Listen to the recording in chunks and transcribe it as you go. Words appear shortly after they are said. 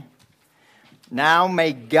Now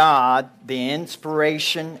may God, the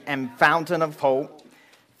inspiration and fountain of hope,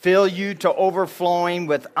 fill you to overflowing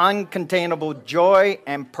with uncontainable joy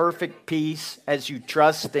and perfect peace as you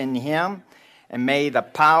trust in Him. And may the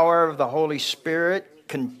power of the Holy Spirit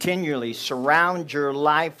continually surround your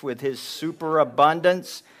life with His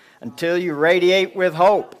superabundance until you radiate with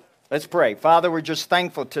hope. Let's pray. Father, we're just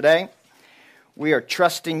thankful today. We are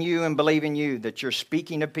trusting you and believing you that you're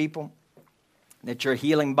speaking to people, that you're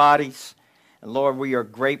healing bodies. And Lord, we are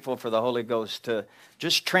grateful for the Holy Ghost to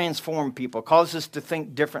just transform people, cause us to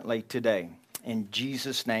think differently today. In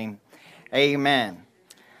Jesus' name, amen.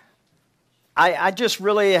 I just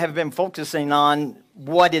really have been focusing on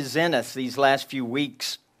what is in us these last few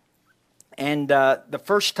weeks. And the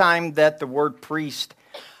first time that the word priest,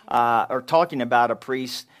 or talking about a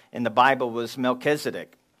priest in the Bible, was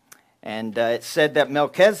Melchizedek. And it said that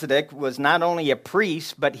Melchizedek was not only a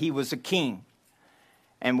priest, but he was a king.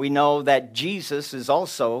 And we know that Jesus is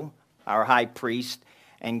also our high priest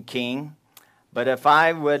and king. But if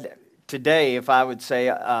I would say,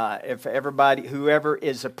 if everybody, whoever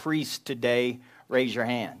is a priest today, raise your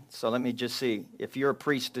hand. So let me just see. If you're a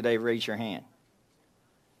priest today, raise your hand.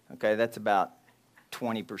 Okay, that's about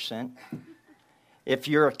 20%. If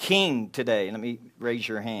you're a king today, let me raise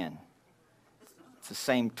your hand. It's the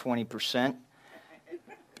same 20%.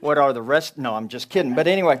 What are the rest? No, I'm just kidding. But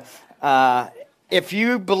anyway, if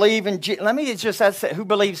you believe in let me just ask, who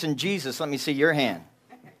believes in Jesus? Let me see your hand.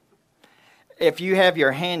 If you have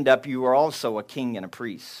your hand up, you are also a king and a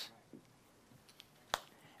priest.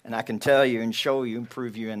 And I can tell you and show you and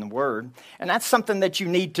prove you in the Word. And that's something that you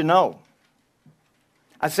need to know.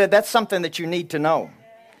 I said that's something that you need to know.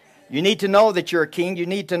 You need to know that you're a king. You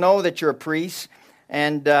need to know that you're a priest.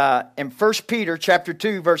 And in 1 Peter chapter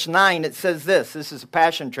 2, verse 9, it says this. This is a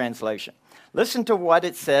Passion Translation. Listen to what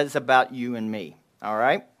it says about you and me. All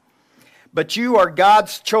right? But you are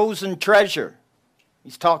God's chosen treasure.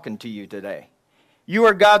 He's talking to you today. You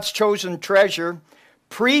are God's chosen treasure,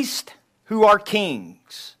 priests who are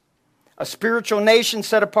kings, a spiritual nation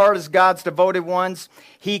set apart as God's devoted ones.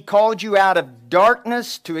 He called you out of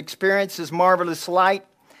darkness to experience His marvelous light,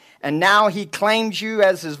 and now He claims you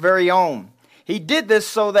as His very own. He did this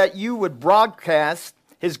so that you would broadcast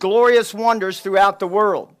His glorious wonders throughout the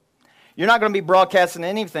world. You're not going to be broadcasting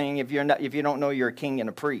anything if you don't know you're a king and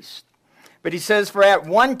a priest. But he says, for at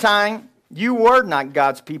one time you were not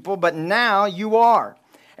God's people, but now you are.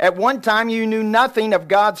 At one time you knew nothing of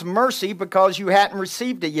God's mercy because you hadn't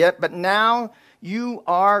received it yet, but now you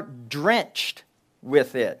are drenched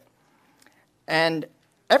with it. And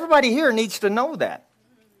everybody here needs to know that.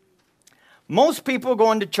 Most people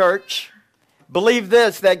going to church believe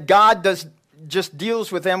this, that God just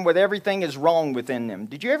deals with them with everything is wrong within them.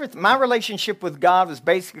 Did you ever? My relationship with God was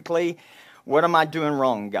basically, what am I doing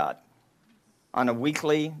wrong, God? On a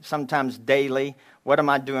weekly, sometimes daily, what am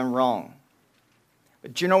I doing wrong?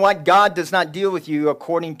 But you know what? God does not deal with you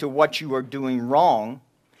according to what you are doing wrong.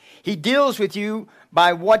 He deals with you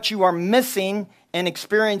by what you are missing and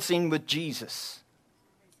experiencing with Jesus.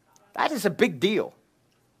 That is a big deal.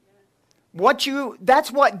 That's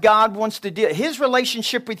what God wants to do. His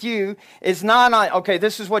relationship with you is not on, okay,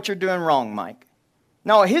 this is what you're doing wrong, Mike.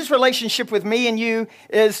 No, His relationship with me and you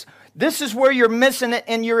is, this is where you're missing it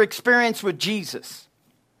in your experience with Jesus.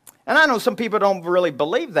 And I know some people don't really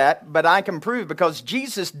believe that, but I can prove, because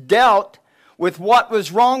Jesus dealt with what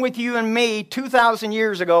was wrong with you and me 2,000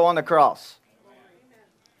 years ago on the cross.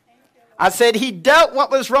 I said He dealt what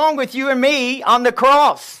was wrong with you and me on the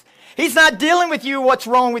cross. He's not dealing with you what's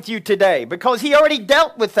wrong with you today, because He already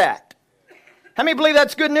dealt with that. How many believe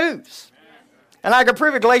that's good news? And I can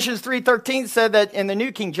prove it. Galatians 3:13 said that in the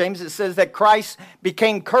New King James, it says that Christ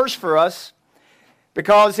became curse for us,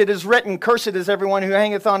 because it is written, cursed is everyone who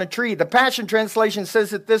hangeth on a tree. The Passion Translation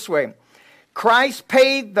says it this way: Christ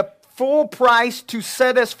paid the full price to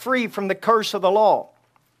set us free from the curse of the law.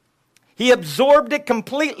 He absorbed it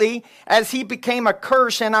completely as He became a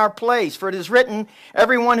curse in our place. For it is written,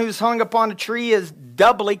 everyone who's hung upon a tree is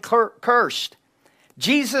doubly cursed.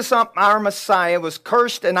 Jesus, our Messiah, was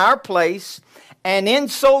cursed in our place, and in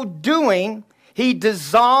so doing, He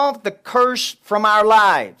dissolved the curse from our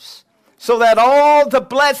lives, so that all the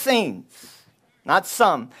blessings, not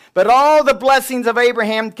some, but all the blessings of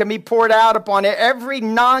Abraham can be poured out upon every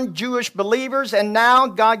non-Jewish believers. And now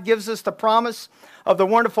God gives us the promise of the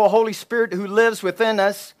wonderful Holy Spirit who lives within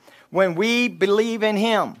us when we believe in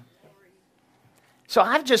Him. So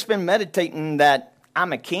I've just been meditating that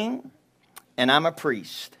I'm a king and I'm a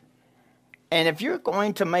priest. And if you're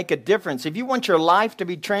going to make a difference, if you want your life to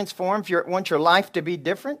be transformed, if you want your life to be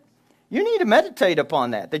different, You need to meditate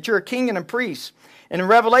upon that you're a king and a priest. And in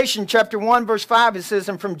Revelation chapter 1, verse 5, it says,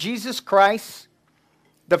 and from Jesus Christ,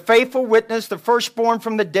 the faithful witness, the firstborn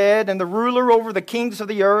from the dead, and the ruler over the kings of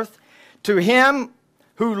the earth, to him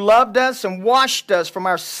who loved us and washed us from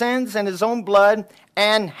our sins in his own blood,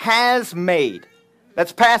 and has made,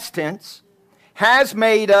 that's past tense, has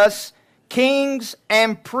made us kings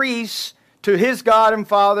and priests to his God and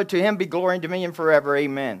Father. To him be glory and dominion forever.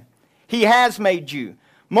 Amen. He has made you.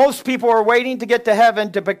 Most people are waiting to get to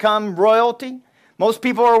heaven to become royalty. Most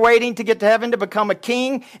people are waiting to get to heaven to become a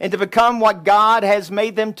king and to become what God has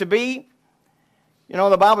made them to be. You know,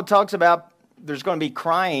 the Bible talks about there's going to be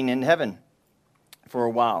crying in heaven for a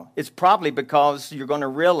while. It's probably because you're going to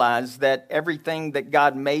realize that everything that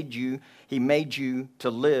God made you, he made you to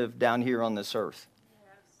live down here on this earth.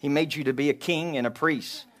 He made you to be a king and a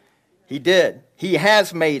priest. He did. He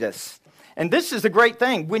has made us. And this is the great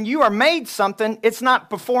thing. When you are made something, it's not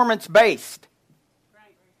performance-based.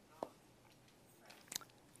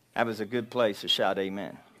 That was a good place to shout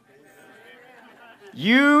amen.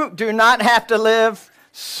 You do not have to live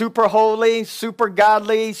super holy, super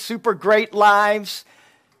godly, super great lives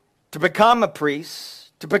to become a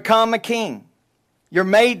priest, to become a king. You're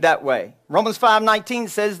made that way. Romans 5:19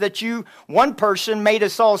 says that one person made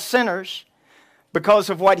us all sinners because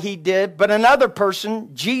of what he did, but another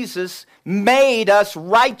person, Jesus, made us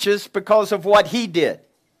righteous because of what he did.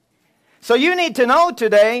 So you need to know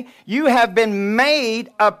today, you have been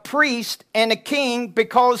made a priest and a king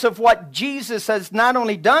because of what Jesus has not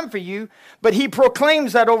only done for you, but he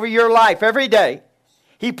proclaims that over your life every day.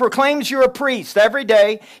 He proclaims you're a priest every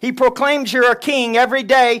day. He proclaims you're a king every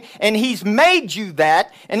day, and he's made you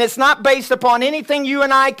that, and it's not based upon anything you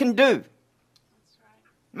and I can do.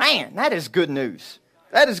 Man, that is good news.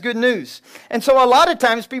 That is good news. And so a lot of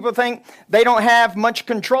times people think they don't have much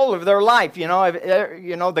control over their life. You know,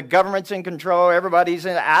 the government's in control, everybody's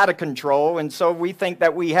out of control, and so we think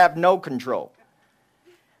that we have no control.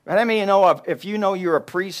 But I mean, if you know you're a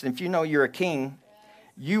priest and if you know you're a king,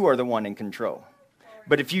 you are the one in control.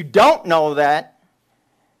 But if you don't know that,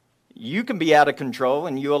 you can be out of control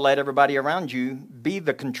and you'll let everybody around you be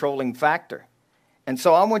the controlling factor. And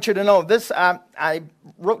so I want you to know this. I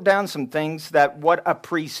wrote down some things that what a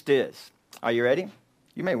priest is. Are you ready?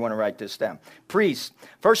 You may want to write this down. Priest.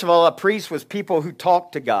 First of all, a priest was people who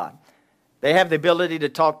talk to God. They have the ability to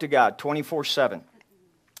talk to God 24/7.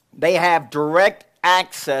 They have direct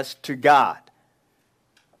access to God.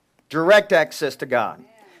 Direct access to God.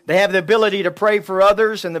 They have the ability to pray for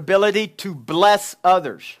others and the ability to bless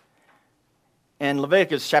others. In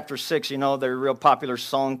Leviticus chapter 6, you know, there's a real popular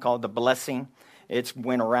song called The Blessing. It's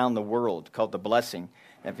went around the world, called The Blessing.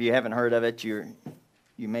 If you haven't heard of it, you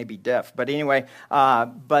may be deaf. But anyway,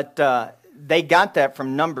 they got that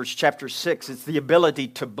from Numbers chapter 6. It's the ability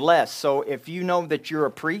to bless. So if you know that you're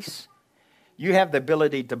a priest, you have the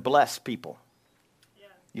ability to bless people.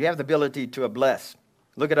 You have the ability to bless.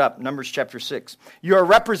 Look it up, Numbers chapter 6. You're a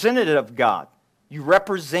representative of God. You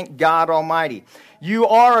represent God Almighty. You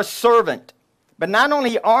are a servant. But not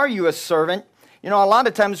only are you a servant, you know, a lot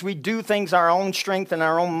of times we do things our own strength and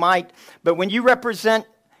our own might. But when you represent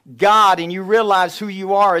God and you realize who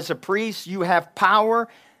you are as a priest, you have power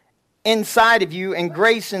inside of you and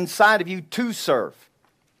grace inside of you to serve.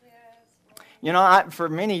 Yes. You know, for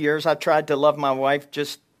many years I tried to love my wife,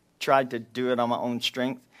 just tried to do it on my own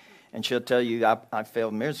strength. And she'll tell you I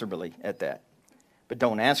failed miserably at that. But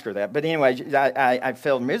don't ask her that. But anyway, I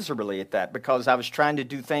failed miserably at that because I was trying to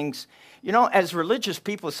do things. You know, as religious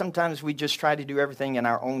people, sometimes we just try to do everything in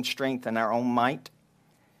our own strength and our own might.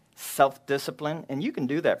 Self-discipline. And you can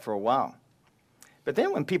do that for a while. But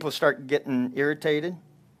then when people start getting irritated,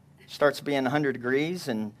 starts being 100 degrees,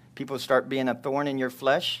 and people start being a thorn in your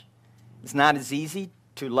flesh, it's not as easy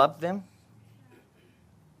to love them.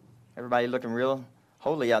 Everybody looking real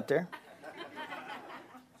holy out there.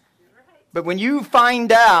 But when you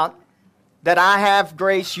find out that I have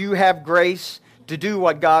grace, you have grace to do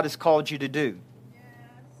what God has called you to do.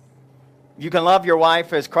 You can love your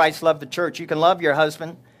wife as Christ loved the church. You can love your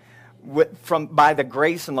husband by the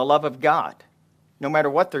grace and the love of God, no matter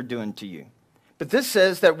what they're doing to you. But this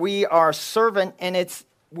says that we are a servant, and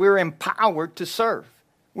we're empowered to serve.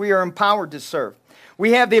 We are empowered to serve.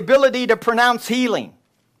 We have the ability to pronounce healing.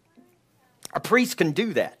 A priest can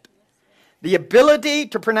do that. The ability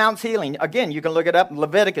to pronounce healing. Again, you can look it up in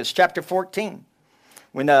Leviticus chapter 14.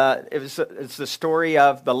 When it's the story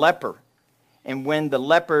of the leper. And when the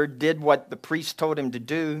leper did what the priest told him to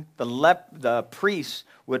do, the priest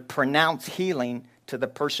would pronounce healing to the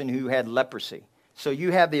person who had leprosy. So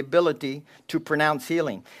you have the ability to pronounce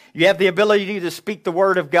healing. You have the ability to speak the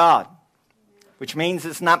word of God. which means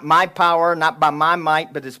it's not my power, not by my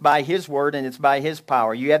might, but it's by his word and it's by his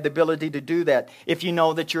power. You have the ability to do that if you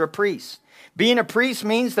know that you're a priest. Being a priest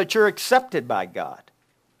means that you're accepted by God.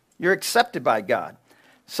 You're accepted by God.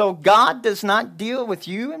 So God does not deal with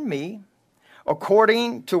you and me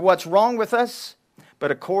according to what's wrong with us, but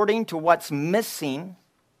according to what's missing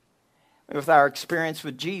with our experience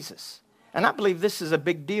with Jesus. And I believe this is a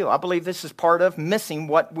big deal. I believe this is part of missing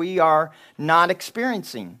what we are not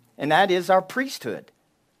experiencing, and that is our priesthood.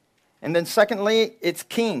 And then secondly, it's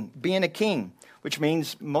king, being a king, which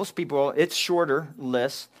means most people, it's shorter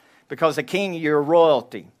list, because a king, you're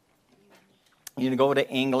royalty. You go to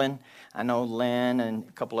England. I know Lynn and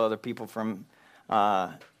a couple other people from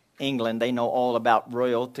England, they know all about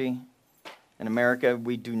royalty. In America,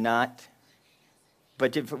 we do not.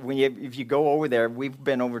 But if you go over there, we've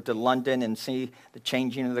been over to London and see the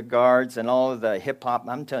changing of the guards and all of the hip-hop.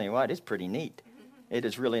 I'm telling you what, it's pretty neat. It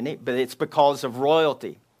is really neat. But it's because of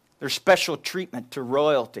royalty. There's special treatment to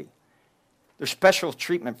royalty. There's special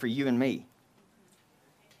treatment for you and me.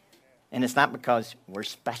 And it's not because we're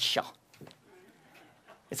special.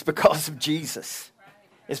 It's because of Jesus.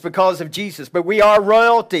 It's because of Jesus. But we are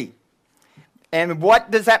royalty. And what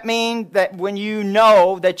does that mean? That when you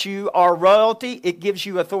know that you are royalty, it gives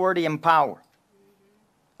you authority and power.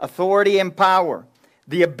 Authority and power.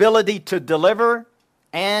 The ability to deliver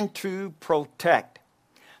and to protect.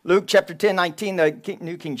 Luke chapter 10:19, the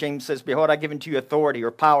New King James says, "Behold, I give unto you authority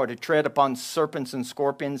or power to tread upon serpents and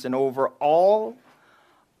scorpions and over all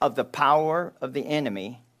of the power of the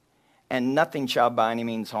enemy, and nothing shall by any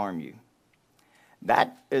means harm you."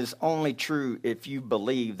 That is only true if you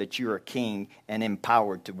believe that you're a king and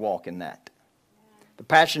empowered to walk in that. The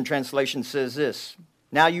Passion Translation says this,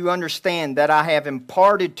 "Now you understand that I have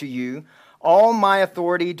imparted to you all my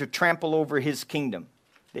authority to trample over his kingdom,"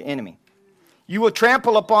 the enemy. "You will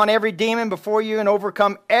trample upon every demon before you and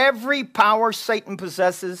overcome every power Satan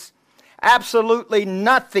possesses. Absolutely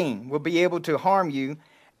nothing will be able to harm you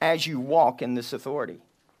as you walk in this authority."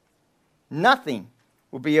 Nothing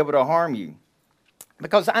will be able to harm you.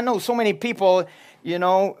 Because I know so many people,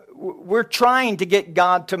 we're trying to get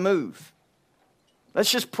God to move. Let's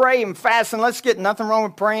just pray and fast, and let's get nothing wrong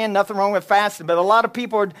with praying, nothing wrong with fasting. But a lot of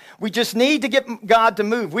people, we just need to get God to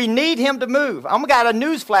move. We need him to move. I've got a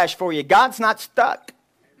news flash for you. God's not stuck.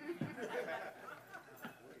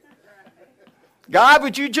 God,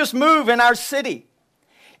 would you just move in our city?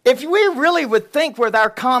 If we really would think with our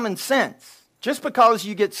common sense, just because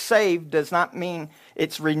you get saved does not mean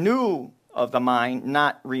it's renewal of the mind,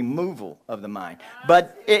 not removal of the mind.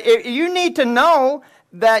 But you need to know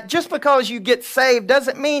that just because you get saved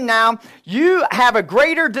doesn't mean now you have a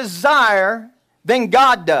greater desire than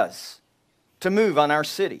God does to move on our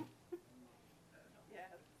city.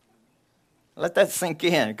 Let that sink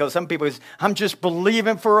in, because some people say, "I'm just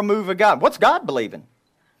believing for a move of God." What's God believing?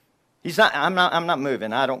 He's not. I'm not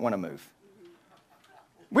moving. I don't want to move.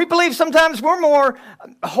 We believe sometimes we're more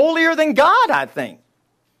holier than God, I think.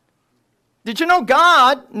 Did you know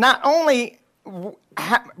God not only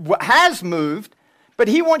has moved, but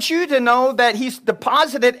he wants you to know that he's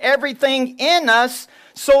deposited everything in us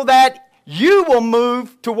so that you will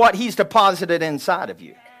move to what he's deposited inside of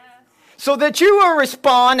you. So that you will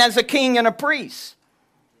respond as a king and a priest.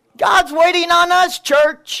 God's waiting on us,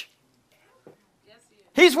 church.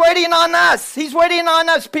 He's waiting on us. He's waiting on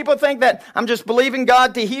us. People think that I'm just believing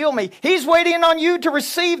God to heal me. He's waiting on you to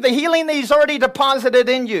receive the healing that he's already deposited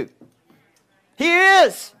in you. He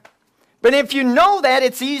is. But if you know that,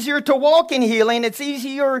 it's easier to walk in healing. It's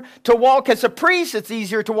easier to walk as a priest. It's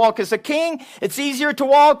easier to walk as a king. It's easier to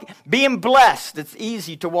walk being blessed. It's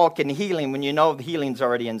easy to walk in healing when you know the healing's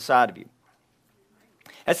already inside of you.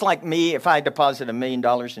 That's like me if I deposit $1 million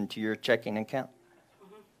into your checking account.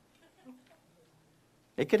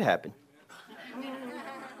 It could happen.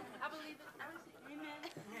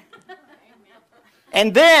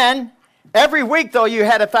 And then every week, though, you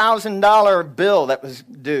had a $1,000 bill that was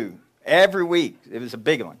due. Every week. It was a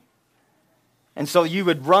big one. And so you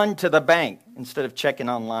would run to the bank instead of checking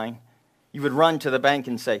online. You would run to the bank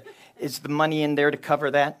and say, "Is the money in there to cover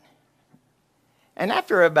that?" And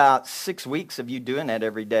after about 6 weeks of you doing that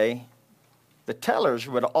every day, the tellers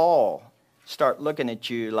would all start looking at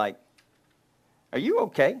you like, "Are you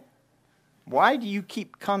okay? Why do you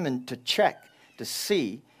keep coming to check to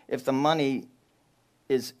see if the money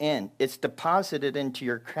is in? It's deposited into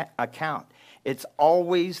your account. It's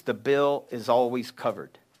always, the bill is always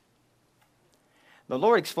covered." The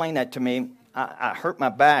Lord explained that to me. I hurt my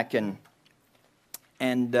back, and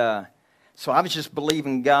so I was just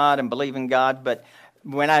believing God. But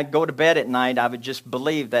when I go to bed at night, I would just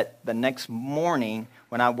believe that the next morning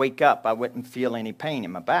When I wake up, I wouldn't feel any pain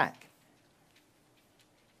in my back.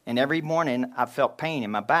 And every morning, I felt pain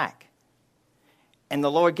in my back. And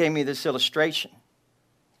the Lord gave me this illustration.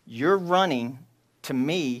 You're running to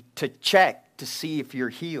me to check to see if you're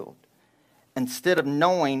healed. Instead of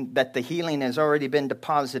knowing that the healing has already been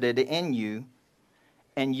deposited in you,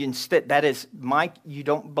 and you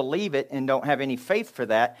don't believe it and don't have any faith for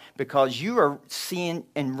that because you are seeing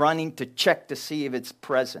and running to check to see if it's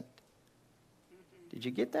present. Did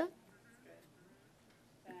you get that?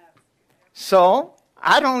 So,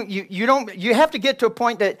 you have to get to a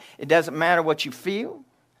point that it doesn't matter what you feel,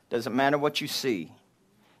 doesn't matter what you see.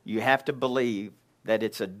 You have to believe that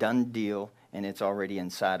it's a done deal and it's already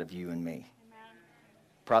inside of you and me. Amen.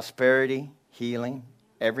 Prosperity, healing,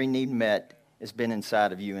 every need met has been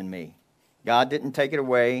inside of you and me. God didn't take it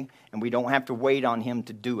away, and we don't have to wait on him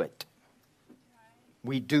to do it.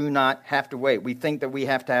 We do not have to wait. We think that we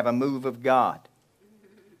have to have a move of God.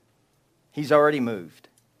 He's already moved.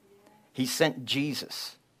 He sent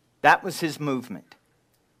Jesus. That was his movement.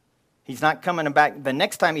 He's not coming back. The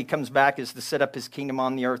next time he comes back is to set up his kingdom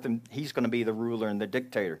on the earth, and he's going to be the ruler and the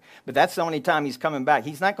dictator. But that's the only time he's coming back.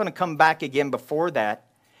 He's not going to come back again before that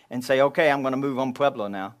and say, okay, I'm going to move on Pueblo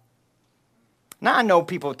now. Now, I know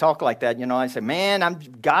people talk like that. I say, man,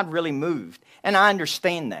 God really moved. And I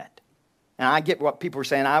understand that. And I get what people are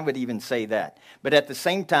saying. I would even say that. But at the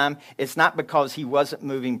same time, it's not because he wasn't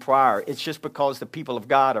moving prior. It's just because the people of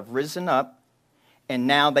God have risen up, and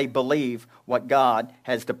now they believe what God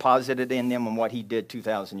has deposited in them and what he did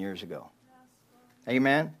 2,000 years ago.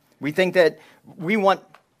 Amen? We think that we want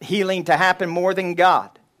healing to happen more than God.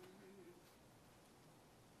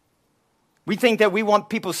 We think that we want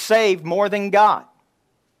people saved more than God.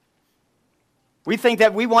 We think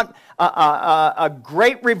that we want a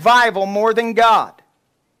great revival more than God.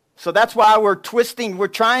 So that's why we're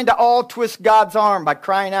trying to all twist God's arm by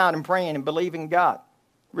crying out and praying and believing God.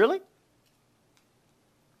 Really?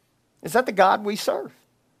 Is that the God we serve?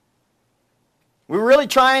 We're really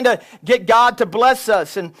trying to get God to bless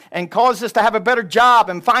us and cause us to have a better job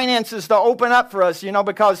and finances to open up for us,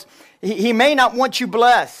 because he may not want you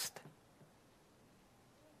blessed.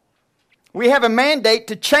 We have a mandate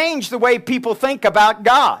to change the way people think about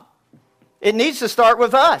God. It needs to start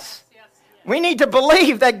with us. We need to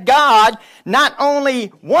believe that God not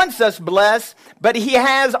only wants us blessed, but he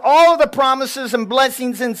has all the promises and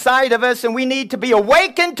blessings inside of us, and we need to be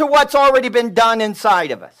awakened to what's already been done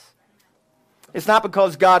inside of us. It's not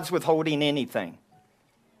because God's withholding anything.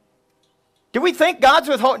 Do you think God's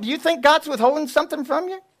withholding something from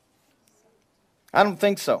you? I don't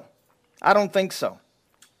think so. I don't think so.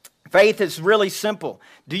 Faith is really simple.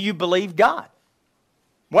 Do you believe God?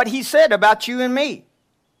 What he said about you and me?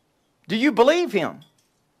 Do you believe him?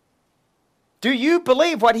 Do you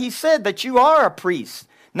believe what he said, that you are a priest?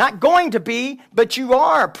 Not going to be, but you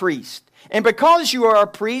are a priest. And because you are a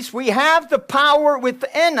priest, we have the power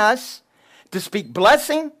within us to speak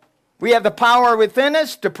blessing. We have the power within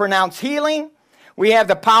us to pronounce healing. We have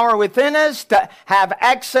the power within us to have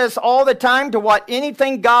access all the time to what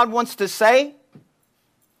anything God wants to say.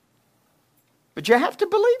 But you have to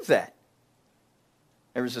believe that.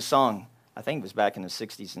 There was a song, I think it was back in the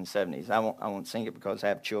 60s and 70s. I won't sing it because I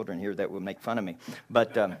have children here that will make fun of me.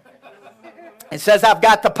 But it says, I've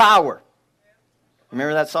got the power.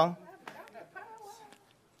 Remember that song?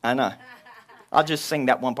 I know. I'll just sing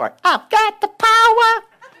that one part. I've got the power.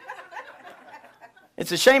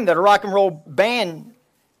 It's a shame that a rock and roll band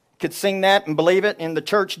could sing that and believe it, and the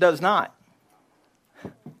church does not.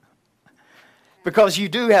 Because you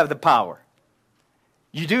do have the power.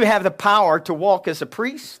 You do have the power to walk as a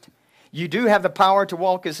priest. You do have the power to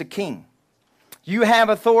walk as a king. You have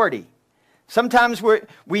authority. Sometimes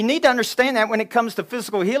we need to understand that when it comes to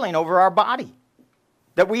physical healing over our body.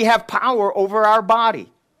 That we have power over our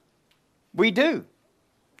body. We do.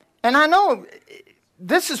 And I know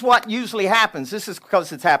this is what usually happens. This is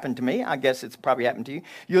because it's happened to me. I guess it's probably happened to you.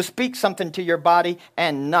 You'll speak something to your body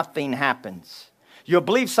and nothing happens. You'll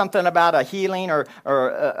believe something about a healing or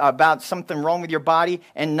about something wrong with your body,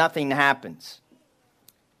 and nothing happens.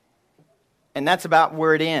 And that's about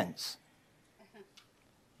where it ends.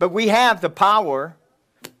 But we have the power,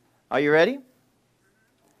 are you ready?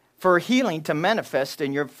 For healing to manifest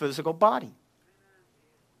in your physical body.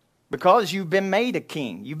 Because you've been made a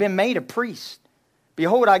king. You've been made a priest.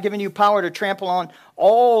 Behold, I've given you power to trample on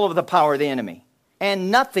all of the power of the enemy,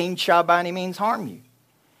 and nothing shall by any means harm you.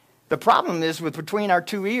 The problem is with between our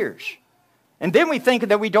two ears. And then we think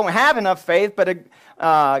that we don't have enough faith, but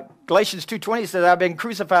Galatians 2:20 says, I've been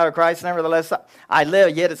crucified with Christ, nevertheless I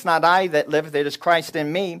live, yet it's not I that live, it is Christ in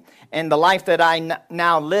me. And the life that I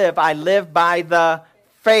now live, I live by the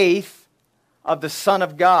faith of the Son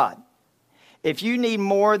of God. If you need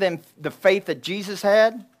more than the faith that Jesus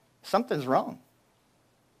had, something's wrong.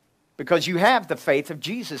 Because you have the faith of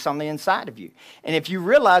Jesus on the inside of you. And if you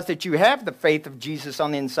realize that you have the faith of Jesus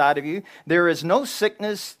on the inside of you, there is no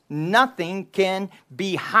sickness, nothing can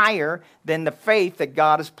be higher than the faith that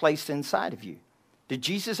God has placed inside of you. Did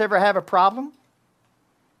Jesus ever have a problem?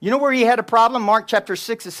 You know where he had a problem? Mark chapter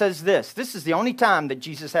 6, it says this. This is the only time that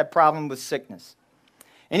Jesus had a problem with sickness.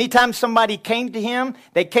 Anytime somebody came to him,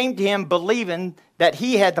 they came to him believing that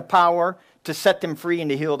he had the power to set them free and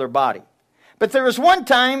to heal their body. But there was one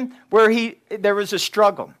time where there was a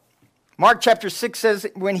struggle. Mark chapter 6 says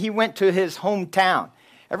when he went to his hometown,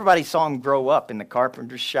 everybody saw him grow up in the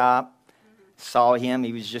carpenter's shop, saw him,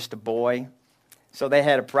 he was just a boy. So they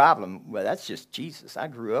had a problem. Well, that's just Jesus. I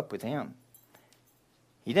grew up with him.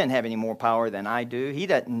 He didn't have any more power than I do.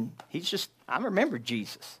 I remember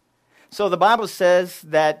Jesus. So the Bible says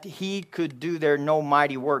that he could do there no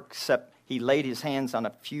mighty work except he laid his hands on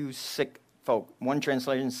a few sick folk. One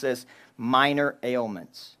translation says minor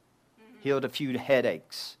ailments. Healed a few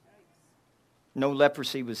headaches. No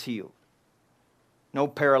leprosy was healed. No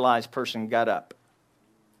paralyzed person got up.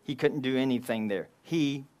 He couldn't do anything there.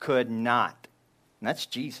 He could not. And that's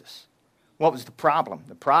Jesus. What was the problem?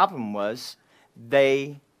 The problem was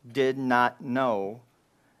they did not know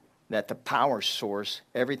that the power source,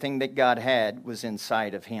 everything that God had, was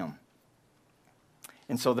inside of him.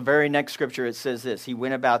 And so the very next scripture, it says this. He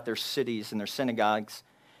went about their cities and their synagogues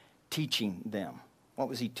teaching them. What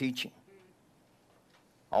was he teaching?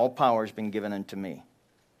 All power has been given unto me.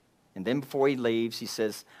 And then before he leaves, he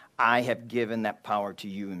says, I have given that power to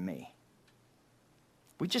you and me.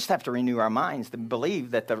 We just have to renew our minds to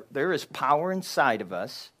believe that there is power inside of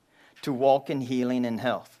us to walk in healing and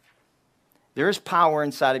health. There is power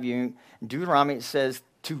inside of you. In Deuteronomy, it says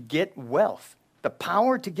to get wealth. The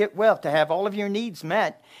power to get wealth, to have all of your needs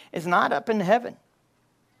met, is not up in heaven.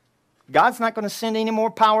 God's not going to send any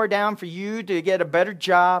more power down for you to get a better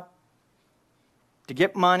job, to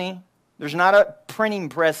get money. There's not a printing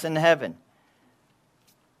press in heaven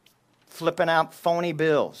flipping out phony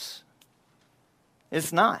bills.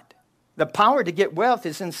 It's not. The power to get wealth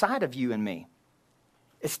is inside of you and me.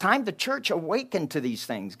 It's time the church awakened to these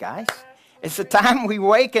things, guys. It's the time we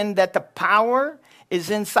awaken that the power is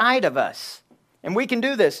inside of us. And we can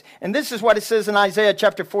do this. And this is what it says in Isaiah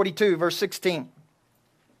chapter 42, verse 16.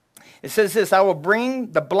 It says this, I will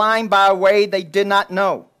bring the blind by a way they did not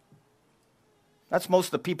know. That's most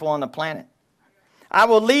of the people on the planet. I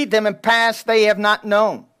will lead them in paths they have not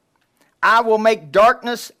known. I will make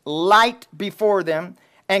darkness light before them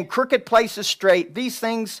and crooked places straight. These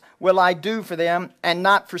things will I do for them and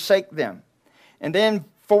not forsake them. And then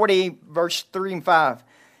 40, verse 3 and 5.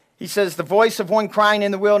 He says, the voice of one crying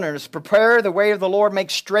in the wilderness, prepare the way of the Lord,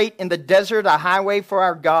 make straight in the desert a highway for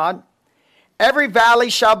our God. Every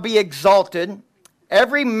valley shall be exalted,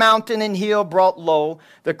 every mountain and hill brought low.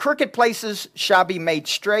 The crooked places shall be made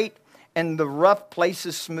straight, and the rough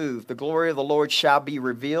places smooth. The glory of the Lord shall be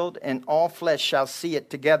revealed, and all flesh shall see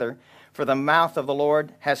it together, for the mouth of the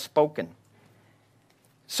Lord has spoken.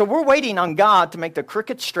 So we're waiting on God to make the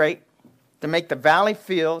crooked straight, to make the valley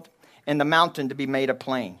filled, and the mountain to be made a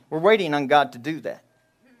plain. We're waiting on God to do that.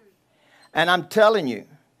 And I'm telling you,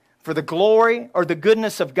 for the glory or the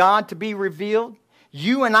goodness of God to be revealed,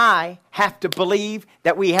 you and I have to believe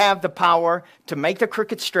that we have the power to make the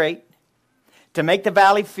crooked straight, to make the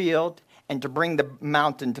valley filled, and to bring the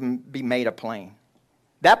mountain to be made a plain.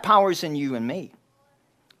 That power is in you and me.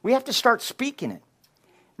 We have to start speaking it.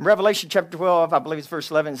 In Revelation chapter 12, I believe it's verse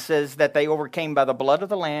 11, it says that they overcame by the blood of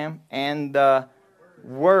the Lamb and the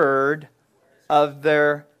word of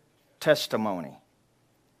their testimony.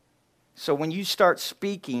 So when you start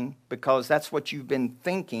speaking, because that's what you've been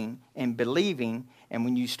thinking and believing, and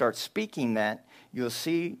when you start speaking that, you'll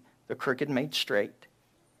see the crooked made straight,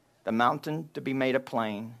 the mountain to be made a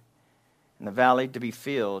plain, and the valley to be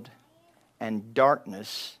filled, and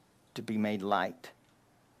darkness to be made light.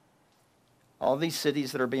 All these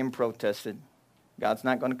cities that are being protested, God's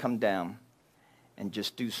not going to come down and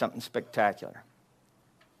just do something spectacular.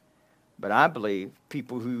 But I believe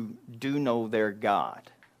people who do know their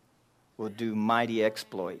God will do mighty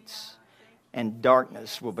exploits, and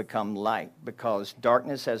darkness will become light, because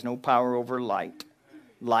darkness has no power over light.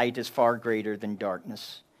 Light is far greater than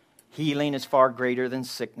darkness. Healing is far greater than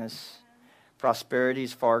sickness. Prosperity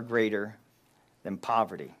is far greater than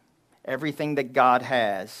poverty. Everything that God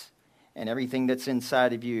has and everything that's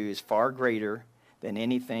inside of you is far greater than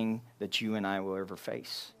anything that you and I will ever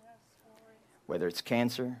face. Whether it's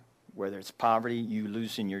cancer, whether it's poverty, you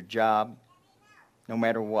losing your job, no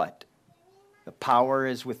matter what. The power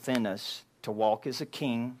is within us to walk as a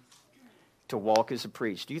king, to walk as a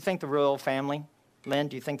priest. Do you think the royal family, Lynn,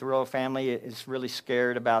 do you think the royal family is really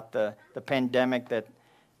scared about the pandemic, that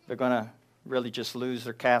they're going to really just lose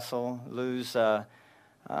their castle, lose all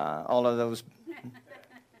of those?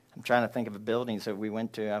 I'm trying to think of the buildings that we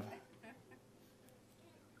went to.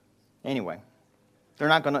 Anyway,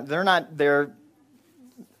 they're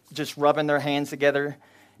just rubbing their hands together,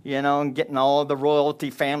 and getting all of the royalty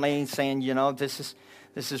family saying,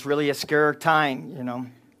 this is really a scary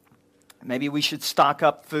time, Maybe we should stock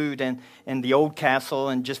up food in the old castle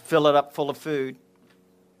and just fill it up full of food.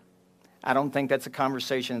 I don't think that's a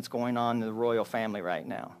conversation that's going on in the royal family right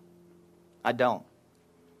now. I don't.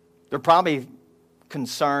 They're probably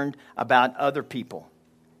concerned about other people.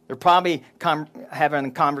 They're probably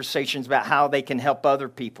having conversations about how they can help other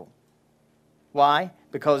people. Why?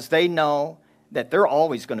 Because they know that they're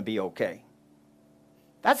always going to be okay.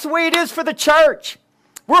 That's the way it is for the church.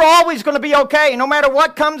 We're always going to be okay. No matter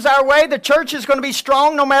what comes our way, the church is going to be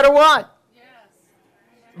strong no matter what. Yes.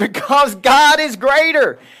 Because God is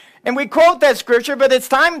greater. And we quote that scripture, but it's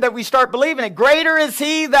time that we start believing it. Greater is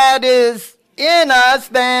he that is in us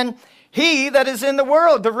than he that is in the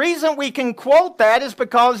world. The reason we can quote that is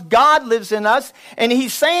because God lives in us, and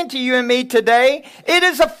he's saying to you and me today, it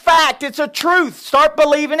is a fact, it's a truth. Start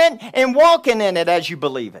believing it and walking in it as you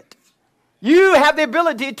believe it. You have the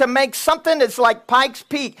ability to make something that's like Pikes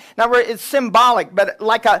Peak. Now, it's symbolic, but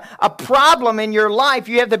like a problem in your life,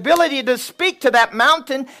 you have the ability to speak to that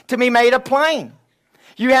mountain to be made a plain.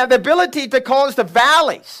 You have the ability to cause the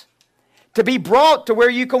valleys to be brought to where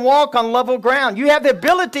you can walk on level ground. You have the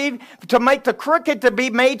ability to make the crooked to be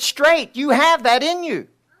made straight. You have that in you.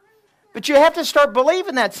 But you have to start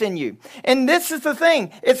believing that's in you. And this is the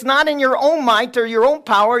thing. It's not in your own might or your own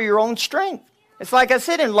power or your own strength. It's like I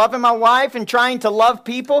said, in loving my wife and trying to love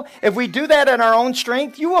people. If we do that in our own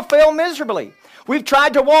strength, you will fail miserably. We've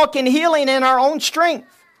tried to walk in healing in our own strength.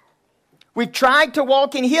 We've tried to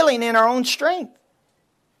walk in healing in our own strength.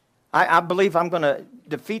 I believe I'm going to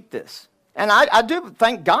defeat this. And I do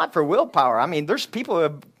thank God for willpower. I mean, there's people who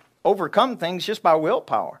have overcome things just by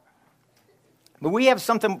willpower. But we have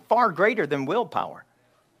something far greater than willpower.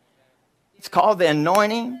 It's called the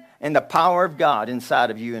anointing and the power of God inside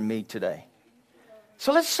of you and me today.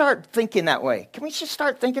 So let's start thinking that way. Can we just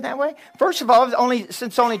start thinking that way? First of all,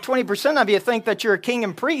 since only 20% of you think that you're a king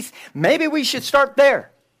and priest, maybe we should start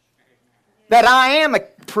there. That I am a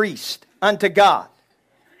priest unto God.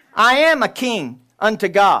 I am a king unto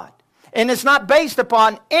God. And it's not based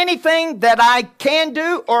upon anything that I can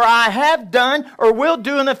do or I have done or will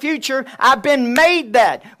do in the future. I've been made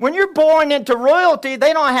that. When you're born into royalty,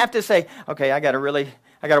 they don't have to say, okay, I got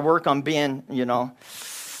to work on being,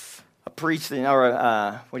 a priest, or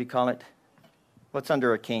what do you call it? What's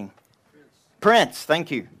under a king? Prince,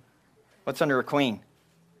 thank you. What's under a queen?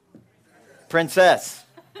 Princess.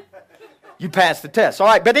 You passed the test. All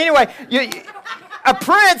right, but anyway, a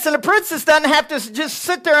prince and a princess doesn't have to just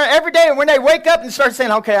sit there every day and when they wake up and start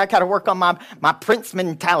saying, okay, I got to work on my prince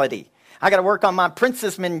mentality. I got to work on my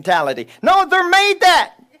princess mentality. No, they're made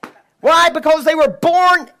that. Why? Because they were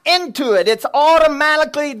born into it. It's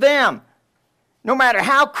automatically them. No matter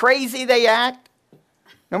how crazy they act,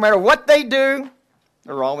 no matter what they do,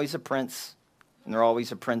 they're always a prince and they're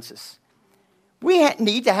always a princess. We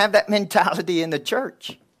need to have that mentality in the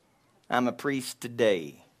church. I'm a priest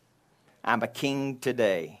today. I'm a king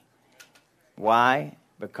today. Why?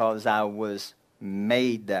 Because I was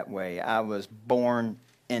made that way. I was born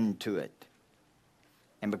into it.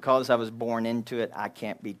 And because I was born into it, I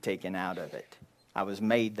can't be taken out of it. I was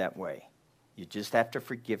made that way. You just have to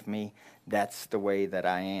forgive me. That's the way that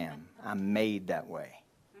I am. I'm made that way.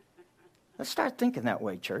 Let's start thinking that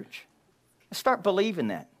way, church. Let's start believing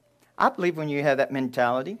that. I believe when you have that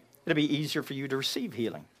mentality, it'll be easier for you to receive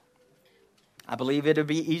healing. I believe it'll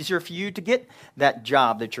be easier for you to get that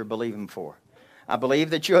job that you're believing for. I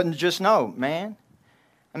believe that you'll just know, man.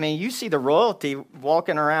 I mean, you see the royalty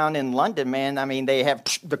walking around in London, man. I mean, they have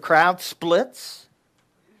the crowd splits.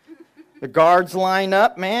 The guards line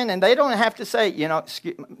up, man, and they don't have to say,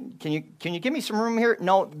 can you give me some room here?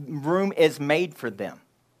 No, room is made for them.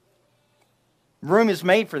 Room is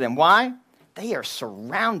made for them. Why? They are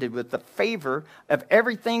surrounded with the favor of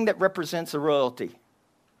everything that represents the royalty.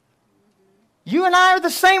 You and I are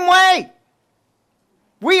the same way.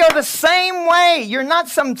 We are the same way. You're not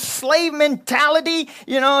some slave mentality.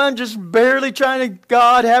 I'm just barely trying to,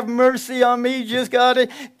 God, have mercy on me. Just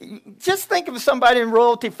think of somebody in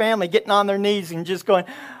royalty family getting on their knees and just going,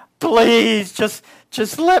 please,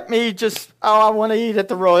 just let me I want to eat at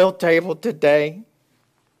the royal table today.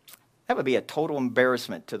 That would be a total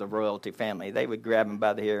embarrassment to the royalty family. They would grab him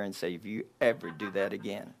by the hair and say, if you ever do that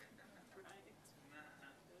again.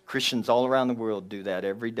 Christians all around the world do that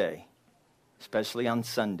every day, especially on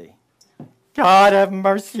Sunday. God have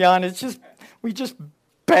mercy on us. We just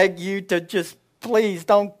beg you to just please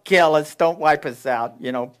don't kill us. Don't wipe us out.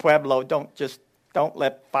 You know, Pueblo, don't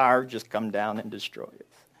let fire just come down and destroy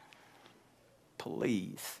us.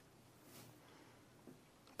 Please.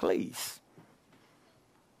 Please.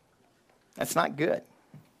 That's not good.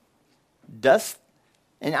 Dust,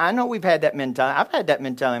 and I know we've had that mentality. I've had that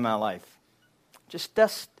mentality in my life. Just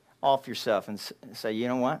dust off yourself and say, you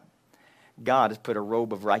know what? God has put a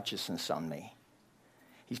robe of righteousness on me.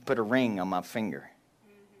 He's put a ring on my finger.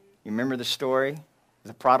 You remember the story?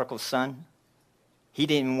 The prodigal son? He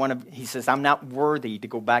didn't want to, he says, I'm not worthy to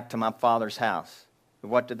go back to my father's house.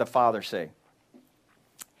 What did the father say?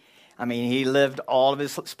 I mean, he spent all of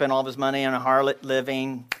his money on a harlot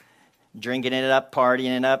living, drinking it up,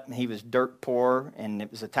 partying it up. And he was dirt poor, and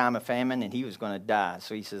it was a time of famine, and he was going to die.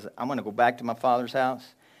 So he says, I'm going to go back to my father's house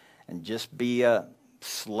and just be a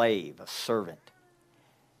slave, a servant.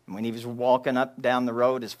 And when he was walking up down the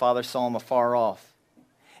road, his father saw him afar off.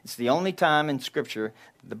 It's the only time in Scripture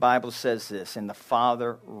the Bible says this, and the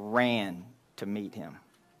father ran to meet him.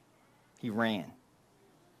 He ran.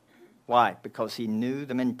 Why? Because he knew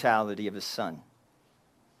the mentality of his son,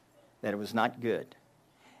 that it was not good.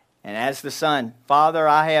 And as the son, Father,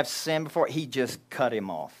 I have sinned before, he just cut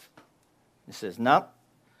him off. He says, nope,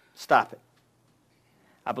 stop it.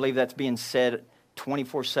 I believe that's being said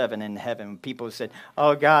 24/7 in heaven. When people have said,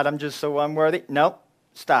 oh God, I'm just so unworthy. Nope,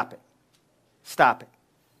 stop it. Stop it.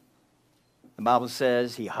 The Bible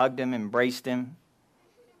says he hugged him, embraced him.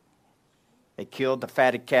 They killed the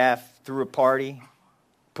fatted calf, threw a party,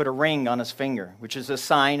 put a ring on his finger, which is a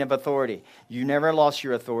sign of authority. You never lost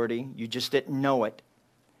your authority. You just didn't know it.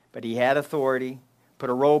 But he had authority, put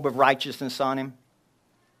a robe of righteousness on him.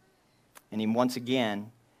 And he once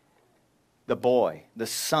again, the boy, the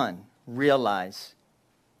son, realized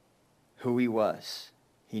who he was.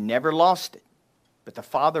 He never lost it. But the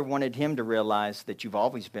father wanted him to realize that you've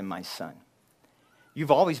always been my son.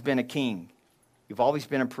 You've always been a king. You've always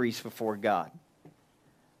been a priest before God.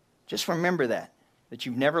 Just remember that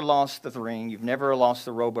you've never lost the ring. You've never lost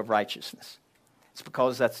the robe of righteousness. It's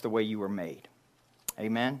because that's the way you were made.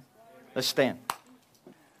 Amen? Let's stand.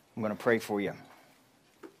 I'm going to pray for you.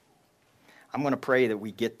 I'm going to pray that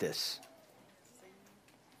we get this.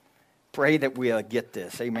 Pray that we'll get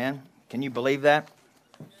this. Amen? Can you believe that?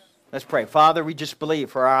 Let's pray. Father, we just believe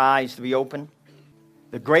for our eyes to be open.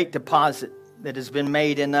 The great deposit that has been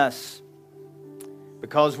made in us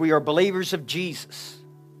because we are believers of Jesus.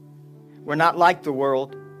 We're not like the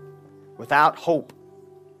world without hope.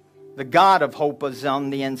 The God of hope is on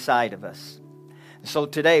the inside of us. So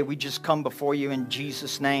today we just come before you in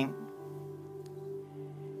Jesus' name.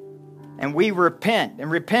 And we repent.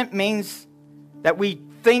 And repent means that we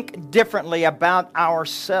think differently about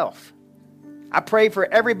ourselves. I pray for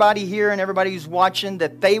everybody here and everybody who's watching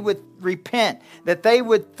that they would repent, that they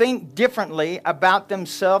would think differently about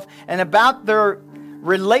themselves and about their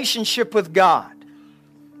relationship with God.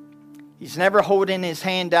 He's never holding his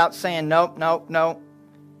hand out saying, nope, nope, no.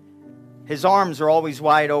 His arms are always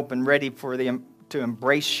wide open, ready to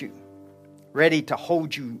embrace you, ready to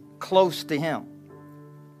hold you close to him,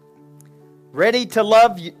 ready to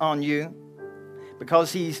love on you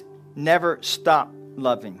because he's never stopped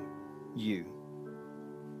loving you.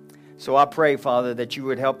 So I pray, Father, that you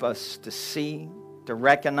would help us to see, to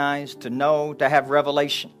recognize, to know, to have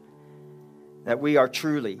revelation that we are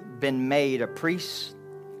truly been made a priest,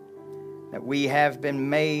 that we have been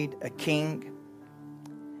made a king,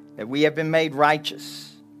 that we have been made righteous.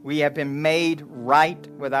 We have been made right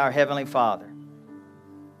with our Heavenly Father.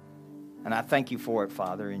 And I thank you for it,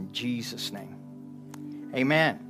 Father, in Jesus' name. Amen.